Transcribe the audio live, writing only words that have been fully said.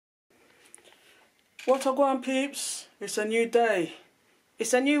What I go on, peeps? It's a new day.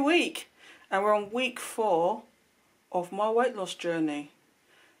 It's a new week. And we're on week 4 of my weight loss journey.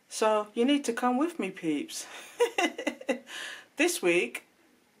 So you need to come with me, peeps. This week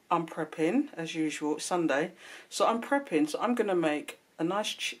I'm prepping as usual. It's Sunday. So I'm prepping. So I'm going to make a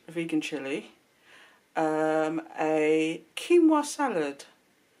nice vegan chili, a quinoa salad,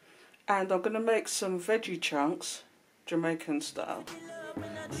 and I'm going to make some veggie chunks, Jamaican style.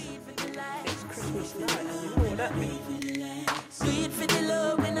 It's Christmas night, and you know what that means. Do it for the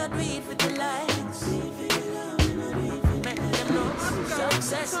love and not do it for the likes. Make them know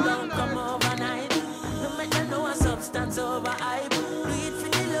success don't come overnight. No make them know a substance over hype. Do it for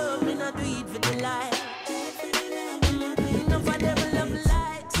the love and not do it for the likes. Enough of them love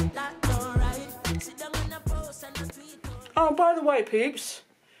likes, that's alright. Sit down on a post and a tweet. Oh, by the way, peeps,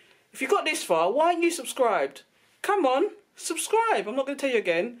 if you got this far, why aren't you subscribed? Come on, subscribe. I'm not going to tell you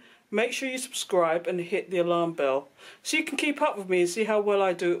again. Make sure you subscribe and hit the alarm bell so you can keep up with me and see how well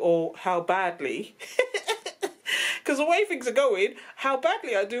I do or how badly. Because the way things are going, how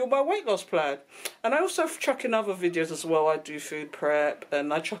badly I do on my weight loss plan. And I also chuck in other videos as well. I do food prep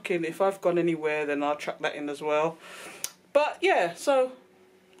and I chuck in, if I've gone anywhere, then I'll chuck that in as well. But yeah, so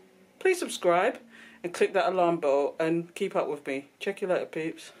please subscribe and click that alarm bell and keep up with me. Check you later,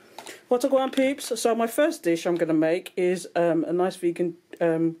 peeps. What's up, on, peeps? So my first dish I'm going to make is a nice vegan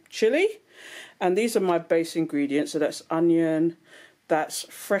chili, and these are my base ingredients. So that's onion, that's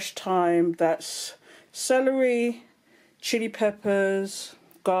fresh thyme, that's celery, chili peppers,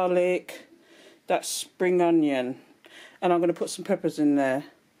 garlic, that's spring onion, and I'm going to put some peppers in there.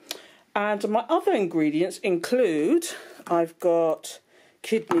 And my other ingredients include, I've got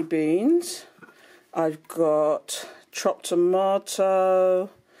kidney beans, I've got chopped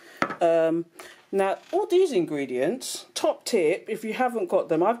tomato. Now all these ingredients, top tip, if you haven't got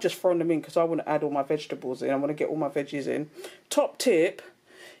them, I've just thrown them in because I want to add all my vegetables in. I want to get all my veggies in. Top tip,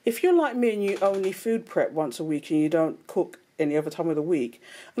 if you're like me and you only food prep once a week and you don't cook any other time of the week,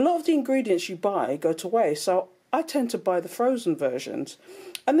 a lot of the ingredients you buy go to waste. So I tend to buy the frozen versions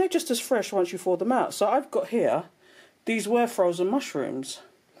and they're just as fresh once you thaw them out. So I've got here, these were frozen mushrooms.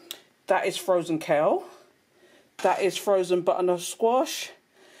 That is frozen kale. That is frozen butternut squash.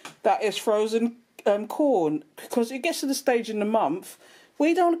 That is frozen corn, because it gets to the stage in the month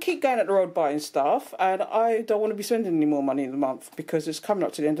we don't keep going at the road buying stuff, and I don't want to be spending any more money in the month because it's coming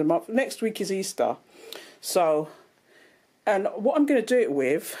up to the end of the month. Next week is Easter. So, and what I'm going to do it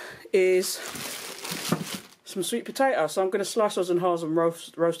with is some sweet potato. So I'm going to slice those in halves and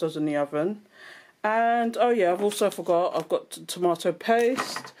roast those in the oven. And oh yeah, I've also forgot, I've got tomato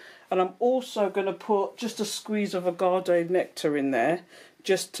paste, and I'm also going to put just a squeeze of agave nectar in there,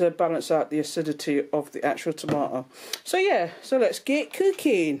 just to balance out the acidity of the actual tomato. So yeah, so let's get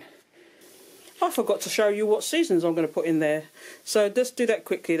cooking. I forgot to show you what seasonings I'm going to put in there. So let's do that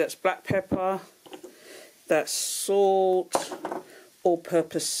quickly. That's black pepper, that's salt,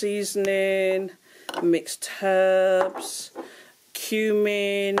 all-purpose seasoning, mixed herbs,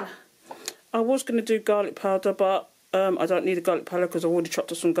 cumin. I was going to do garlic powder, but I don't need a garlic powder because I've already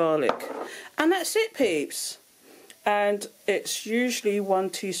chopped up some garlic. And that's it, peeps. And it's usually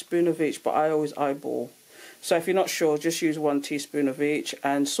 1 teaspoon of each, but I always eyeball. So if you're not sure, just use 1 teaspoon of each,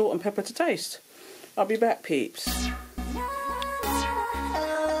 and salt and pepper to taste. I'll be back, peeps.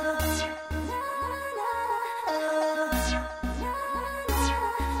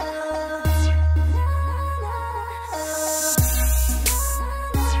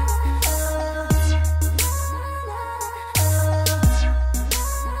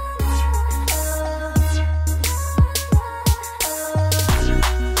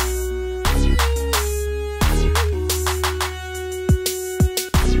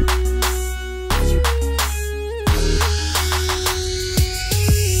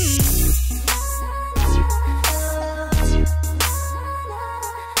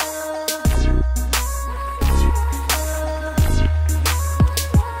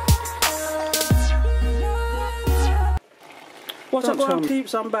 What's up, on,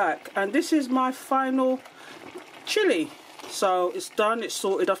 peeps? I'm back, and this is my final chili. So it's done, it's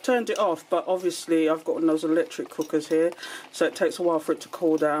sorted. I've turned it off, but obviously I've got one of those electric cookers here, so it takes a while for it to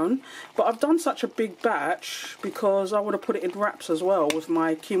cool down. But I've done such a big batch because I want to put it in wraps as well with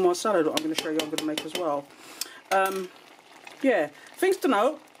my quinoa salad that I'm going to show you I'm going to make as well. Yeah, things to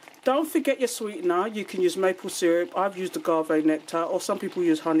note. Don't forget your sweetener. You can use maple syrup. I've used agave nectar, or some people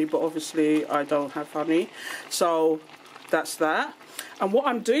use honey, but obviously I don't have honey. So that's that. And what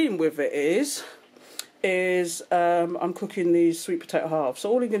I'm doing with it is I'm cooking these sweet potato halves. So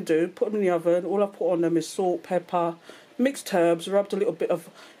all you're going to do, put them in the oven. All I put on them is salt, pepper, mixed herbs, rubbed a little bit of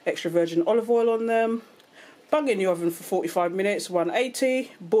extra virgin olive oil on them, bung in your oven for 45 minutes,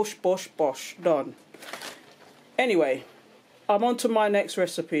 180, bosh, bosh, bosh, done. Anyway, I'm on to my next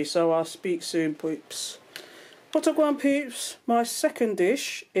recipe, so I'll speak soon, peeps. What I want, peeps, my second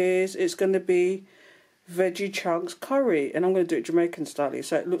dish is, it's going to be veggie chunks curry, and I'm going to do it Jamaican style,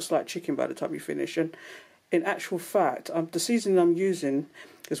 so it looks like chicken by the time you finish. And in actual fact, the seasoning I'm using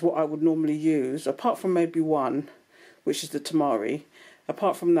is what I would normally use, apart from maybe one, which is the tamari.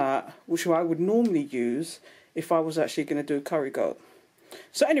 Apart from that, which I would normally use if I was actually going to do curry goat.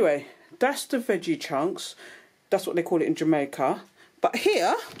 So anyway, that's the veggie chunks. That's what they call it in Jamaica. But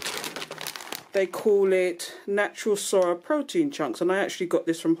here, they call it natural soya protein chunks, and I actually got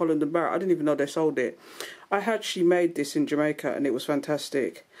this from Holland and Barrett. I didn't even know they sold it. I actually made this in Jamaica, and it was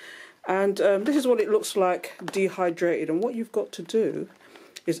fantastic. And this is what it looks like dehydrated. And what you've got to do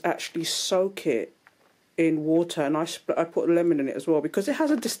is actually soak it in water, and I put lemon in it as well because it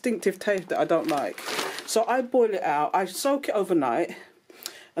has a distinctive taste that I don't like. So I boil it out. I soak it overnight,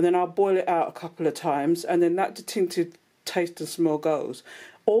 and then I'll boil it out a couple of times, and then that distinctive taste and smell goes.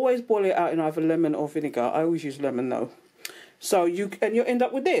 Always boil it out in either lemon or vinegar. I always use lemon though. So you'll end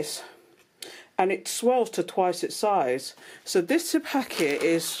up with this, and it swells to twice its size. So this packet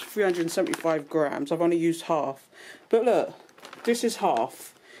is 375 grams. I've only used half, but look, this is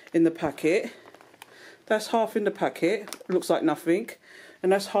half in the packet. That's half in the packet. Looks like nothing,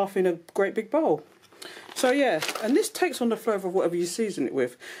 and that's half in a great big bowl. So yeah, and this takes on the flavour of whatever you season it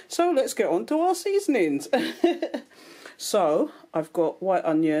with. So let's get on to our seasonings. So I've got white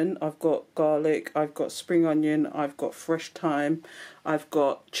onion, I've got garlic, I've got spring onion, I've got fresh thyme, I've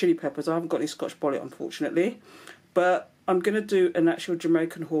got chili peppers. I haven't got any Scotch bonnet, unfortunately, but I'm going to do an actual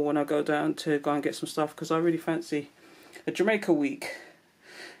Jamaican haul when I go down to go and get some stuff, because I really fancy a Jamaica week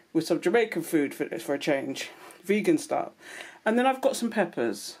with some Jamaican food for a change, vegan style. And then I've got some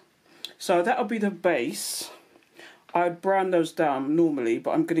peppers. So that'll be the base. I'd brown those down normally,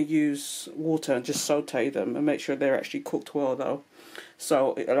 but I'm going to use water and just saute them and make sure they're actually cooked well though.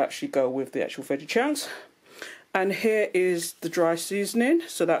 So it'll actually go with the actual veggie chunks. And here is the dry seasoning.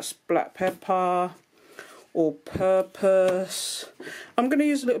 So that's black pepper, all purpose. I'm going to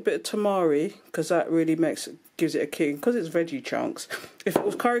use a little bit of tamari because that really gives it a kick, because it's veggie chunks. If it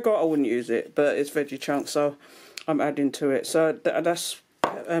was curry goat, I wouldn't use it, but it's veggie chunks, so I'm adding to it. So that's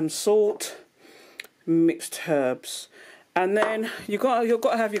salt, mixed herbs, and then you've got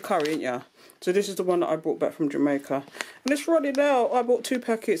to have your curry, ain't ya? So this is the one that I brought back from Jamaica, and it's running out. I bought 2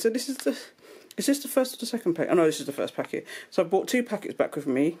 packets, so this is this the first or the second packet? Oh no, this is the first packet. So I bought 2 packets back with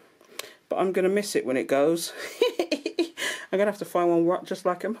me, but I'm gonna miss it when it goes. I'm gonna have to find one just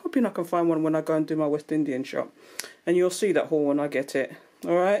like it. I'm hoping I can find one when I go and do my West Indian shop, and you'll see that haul when I get it.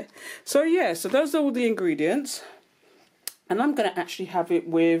 All right. So yeah, so those are all the ingredients, and I'm gonna actually have it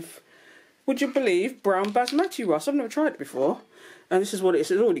with, would you believe, brown basmati rice. I've never tried it before, and this is what it is.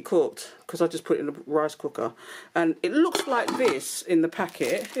 It's already cooked because I just put it in the rice cooker, and it looks like this in the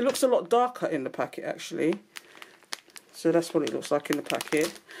packet. It looks a lot darker in the packet actually. So that's what it looks like in the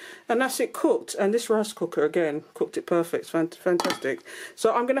packet, and that's it cooked. And this rice cooker again cooked it perfect. Fantastic.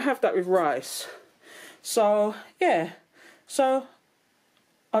 So I'm gonna have that with rice. So yeah, so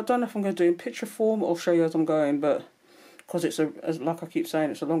I don't know if I'm going to do it in picture form or show you as I'm going, but because it's like I keep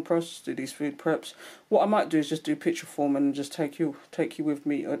saying, it's a long process to do these food preps. What I might do is just do picture form and just take you with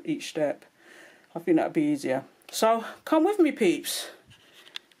me at each step. I think that'd be easier. So come with me, peeps.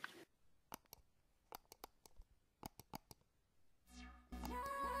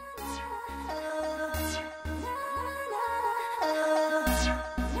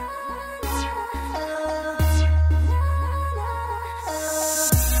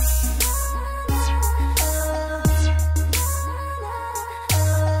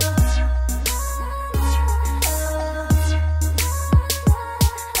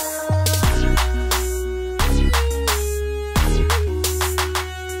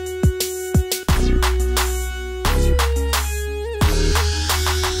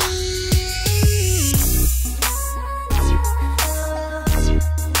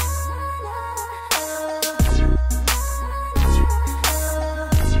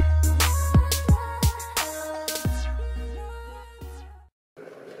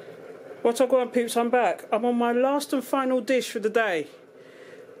 What's up, going, peeps? I'm back. I'm on my last and final dish for the day.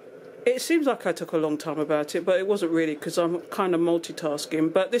 It seems like I took a long time about it, but it wasn't really, because I'm kind of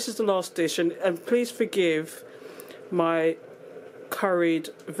multitasking. But this is the last dish, and please forgive my curried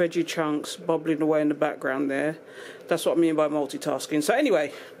veggie chunks bubbling away in the background there. That's what I mean by multitasking. So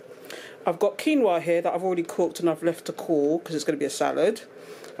anyway, I've got quinoa here that I've already cooked and I've left to cool because it's going to be a salad.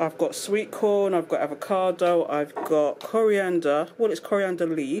 I've got sweet corn, I've got avocado, I've got coriander, well it's coriander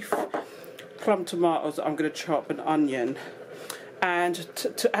leaf, plum tomatoes that I'm going to chop, an onion. And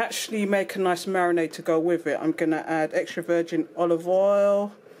to actually make a nice marinade to go with it, I'm going to add extra virgin olive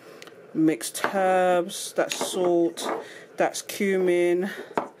oil, mixed herbs, that's salt, that's cumin,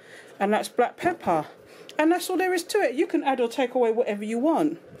 and that's black pepper. And that's all there is to it. You can add or take away whatever you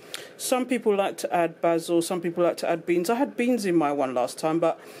want. Some people like to add basil, some people like to add beans. I had beans in my one last time,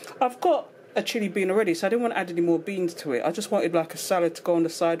 but I've got a chili bean already, so I didn't want to add any more beans to it. I just wanted like a salad to go on the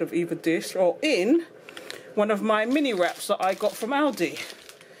side of either dish or in one of my mini wraps that I got from Aldi.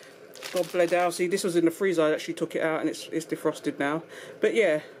 God bless Aldi. This was in the freezer. I actually took it out and it's defrosted now. But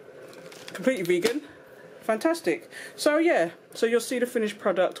yeah, completely vegan. Fantastic. So yeah, so you'll see the finished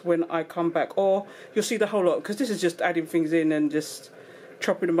product when I come back, or you'll see the whole lot, because this is just adding things in and just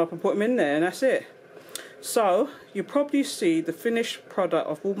chopping them up and put them in there, and that's it. So you'll probably see the finished product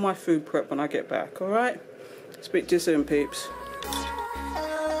of all my food prep when I get back. All right, speak to you soon, peeps.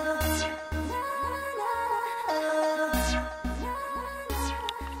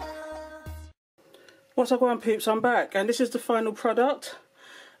 What's up, peeps? I'm back, and this is the final product.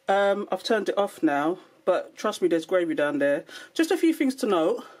 I've turned it off now, but trust me, there's gravy down there. Just a few things to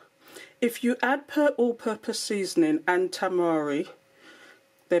note. If you add all-purpose seasoning and tamari,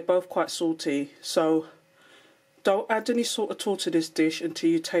 they're both quite salty, so don't add any salt at all to this dish until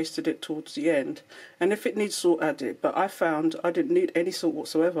you tasted it towards the end. And if it needs salt, add it. But I found I didn't need any salt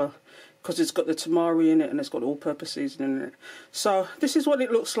whatsoever, because it's got the tamari in it and it's got all-purpose seasoning in it. So this is what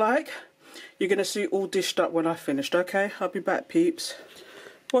it looks like. You're going to see it all dished up when I finished, okay? I'll be back, peeps.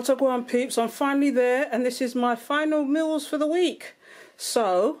 What's up, peeps? I'm finally there, and this is my final meals for the week.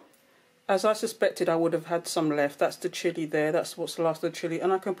 So, as I suspected, I would have had some left. That's the chili there. That's what's last of the chili.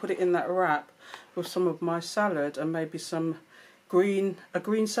 And I can put it in that wrap with some of my salad and maybe some green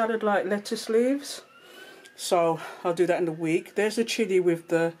salad like lettuce leaves. So, I'll do that in the week. There's the chili with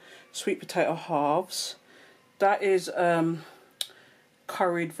the sweet potato halves. That is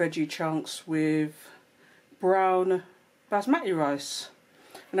curried veggie chunks with brown basmati rice.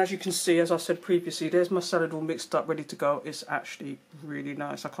 And as you can see, as I said previously, there's my salad all mixed up, ready to go. It's actually really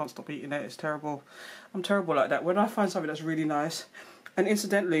nice. I can't stop eating it. It's terrible. I'm terrible like that. When I find something that's really nice, and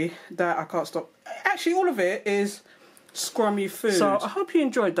incidentally, that I can't stop. Actually, all of it is scrummy food. So I hope you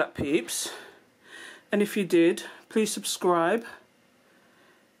enjoyed that, peeps. And if you did, please subscribe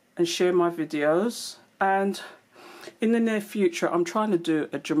and share my videos. And in the near future, I'm trying to do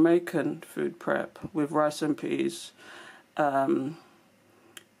a Jamaican food prep with rice and peas.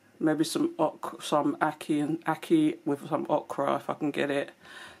 Maybe some ackee with some okra if I can get it,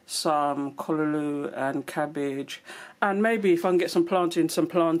 some collard and cabbage, and maybe if I can get some plantain,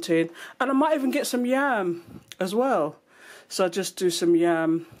 and I might even get some yam as well. So I just do some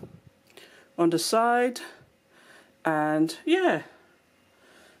yam on the side, and yeah,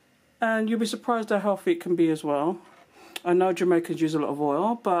 and you'll be surprised how healthy it can be as well. I know Jamaicans use a lot of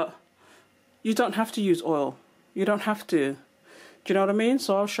oil, but you don't have to use oil. You don't have to. Do you know what I mean?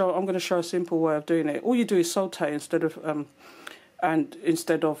 So I'm going to show a simple way of doing it. All you do is saute instead of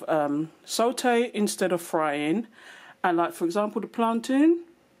saute instead of frying. And like, for example, the plantain,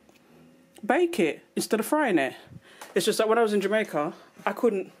 bake it instead of frying it. It's just that when I was in Jamaica, I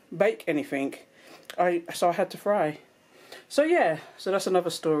couldn't bake anything. So I had to fry. So yeah, so that's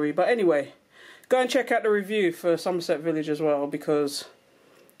another story. But anyway, go and check out the review for Somerset Village as well, because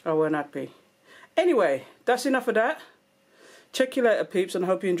I weren't happy. Anyway, that's enough of that. Check you later, peeps, and I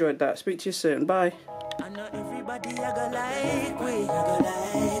hope you enjoyed that. Speak to you soon. Bye. I know everybody I go like we,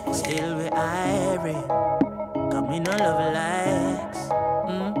 still we irie. Cause me no love likes,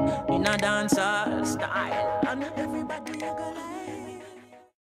 me no dancehall style. I know everybody I go like